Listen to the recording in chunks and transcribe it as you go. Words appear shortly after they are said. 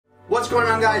What's going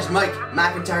on, guys? Mike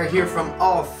McIntyre here from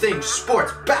All Things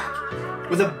Sports, back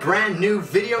with a brand new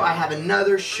video. I have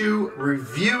another shoe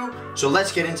review, so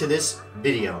let's get into this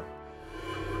video.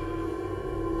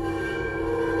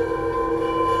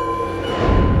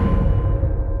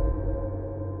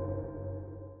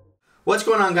 What's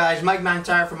going on, guys? Mike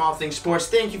McIntyre from All Things Sports.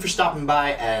 Thank you for stopping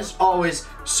by as always.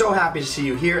 So happy to see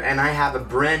you here, and I have a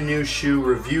brand new shoe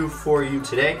review for you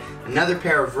today. Another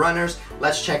pair of runners.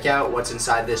 Let's check out what's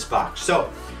inside this box. So,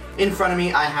 in front of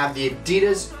me I have the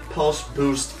Adidas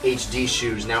PulseBOOST HD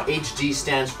shoes. Now HD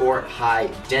stands for high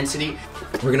density.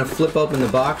 We're gonna flip open the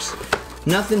box.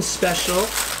 Nothing special,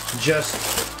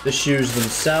 just the shoes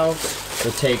themselves.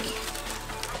 We'll take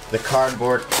the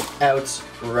cardboard out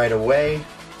right away.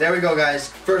 There we go, guys.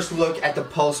 First look at the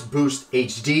PulseBOOST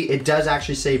HD. It does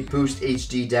actually say Boost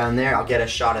HD down there. I'll get a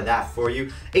shot of that for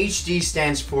you. HD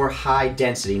stands for high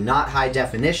density, not high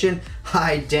definition,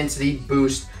 high density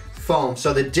boost foam.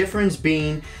 So the difference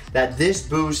being that this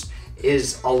boost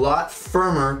is a lot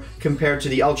firmer compared to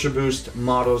the Ultra Boost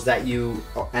models that you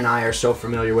and I are so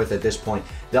familiar with at this point.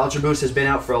 The Ultra Boost has been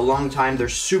out for a long time. They're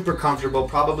super comfortable,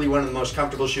 probably one of the most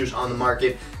comfortable shoes on the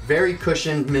market. Very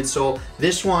cushioned midsole.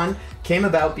 This one came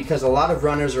about because a lot of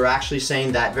runners are actually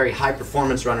saying that, very high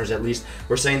performance runners at least,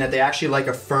 were saying that they actually like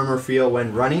a firmer feel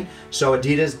when running. So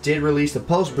Adidas did release the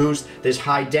PulseBOOST, this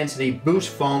high density boost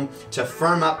foam to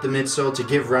firm up the midsole to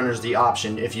give runners the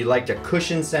option. If you liked a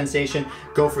cushion sensation,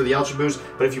 go for the Ultra Boost,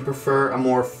 but if you prefer a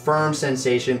more firm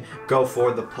sensation, go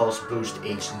for the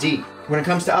PulseBOOST HD. When it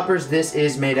comes to uppers, this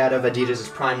is made out of Adidas'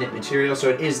 prime knit material, so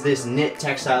it is this knit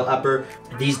textile upper.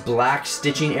 These black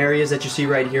stitching areas that you see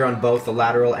right here on both the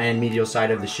lateral and medial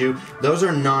side of the shoe, those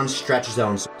are non-stretch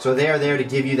zones. So they are there to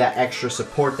give you that extra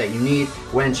support that you need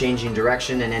when changing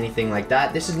direction and anything like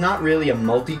that. This is not really a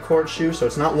multi-court shoe, so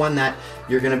it's not one that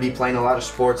you're going to be playing a lot of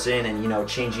sports in and, you know,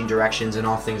 changing directions and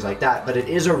all things like that. But it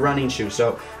is a running shoe,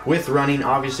 so with running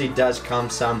obviously does come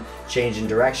some change in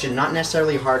direction, not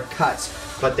necessarily hard cuts,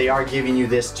 but they are giving you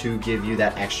this to give you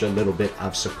that extra little bit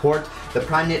of support. The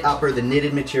prime knit upper, the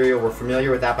knitted material, we're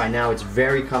familiar with that by now. It's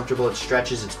very comfortable, it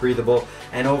stretches, it's breathable,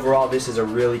 and overall this is a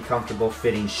really comfortable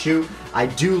fitting shoe. I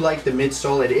do like the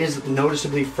midsole. It is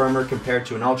noticeably firmer compared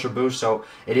to an Ultra Boost, so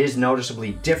it is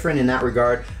noticeably different in that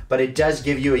regard, but it does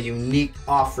give you a unique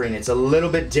offering. It's a little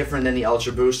bit different than the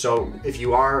Ultra Boost, so if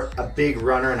you are a big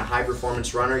runner and a high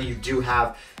performance runner, you do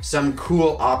have some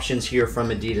cool options here from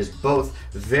Adidas. Both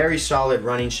very solid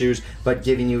running shoes, but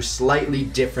giving you slightly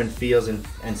different feels and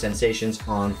sensations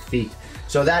on feet.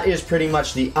 So that is pretty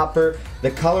much the upper.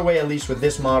 The colorway, at least with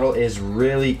this model, is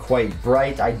really quite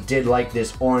bright. I did like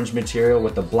this orange material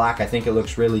with the black. I think it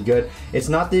looks really good. It's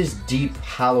not this deep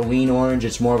Halloween orange,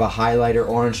 it's more of a highlighter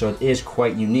orange, so it is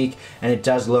quite unique, and it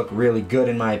does look really good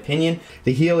in my opinion.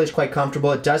 The heel is quite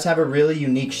comfortable. It does have a really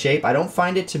unique shape. I don't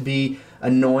find it to be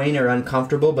annoying or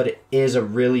uncomfortable, but it is a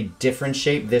really different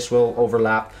shape. This will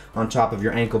overlap on top of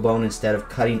your ankle bone instead of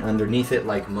cutting underneath it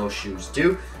like most shoes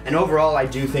do. And overall, I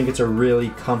do think it's a really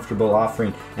comfortable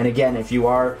offering. And again, if you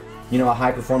are, you know, a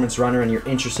high performance runner and you're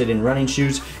interested in running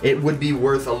shoes, it would be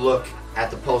worth a look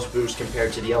at the PulseBOOST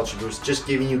compared to the Ultra Boost, just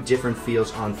giving you different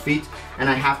feels on feet. And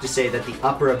I have to say that the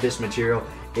upper of this material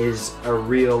is a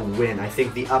real win. I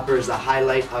think the upper is the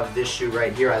highlight of this shoe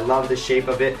right here. I love the shape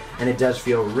of it, and it does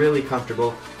feel really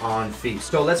comfortable on feet.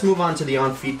 So let's move on to the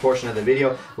on feet portion of the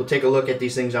video. We'll take a look at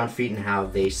these things on feet and how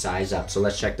they size up. So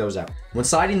let's check those out. When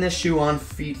sliding this shoe on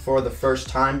feet for the first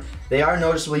time, they are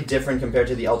noticeably different compared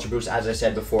to the Ultra Boost, as I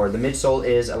said before. The midsole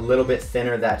is a little bit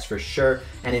thinner, that's for sure,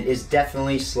 and it is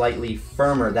definitely slightly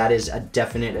firmer. That is a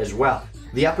definite as well.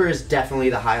 The upper is definitely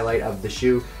the highlight of the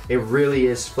shoe. It really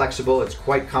is flexible, it's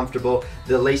quite comfortable.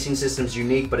 The lacing system's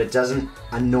unique, but it doesn't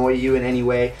annoy you in any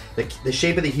way. The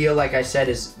shape of the heel, like I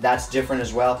said, that's different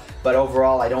as well, but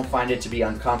overall I don't find it to be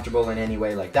uncomfortable in any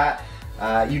way like that.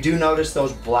 You do notice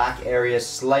those black areas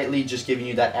slightly just giving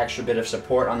you that extra bit of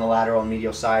support on the lateral and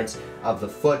medial sides of the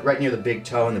foot, right near the big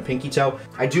toe and the pinky toe.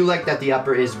 I do like that the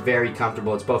upper is very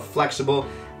comfortable. It's both flexible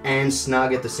and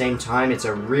snug at the same time. It's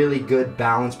a really good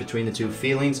balance between the two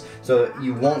feelings, so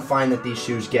you won't find that these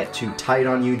shoes get too tight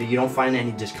on you. You don't find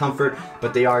any discomfort,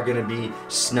 but they are going to be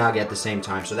snug at the same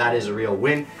time, so that is a real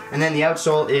win. And then the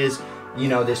outsole is, you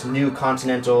know, this new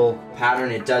continental pattern.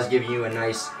 It does give you a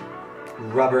nice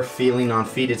rubber feeling on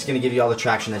feet. It's going to give you all the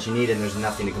traction that you need, and there's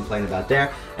nothing to complain about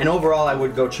there. And overall, I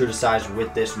would go true to size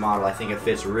with this model. I think it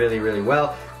fits really, really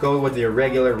well. go with your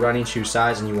regular running shoe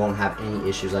size and you won't have any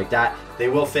issues like that. They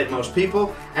will fit most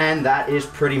people, and that is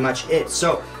pretty much it.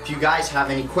 So if you guys have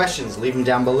any questions, leave them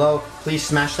down below. Please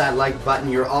smash that like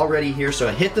button. You're already here,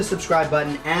 so hit the subscribe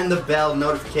button and the bell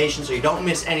notification so you don't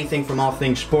miss anything from All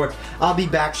Things Sports. I'll be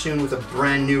back soon with a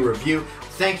brand new review.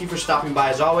 Thank you for stopping by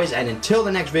as always, and until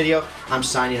the next video, I'm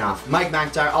signing off. Mike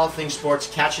McIntyre, All Things Sports.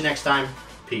 Catch you next time.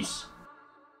 Peace.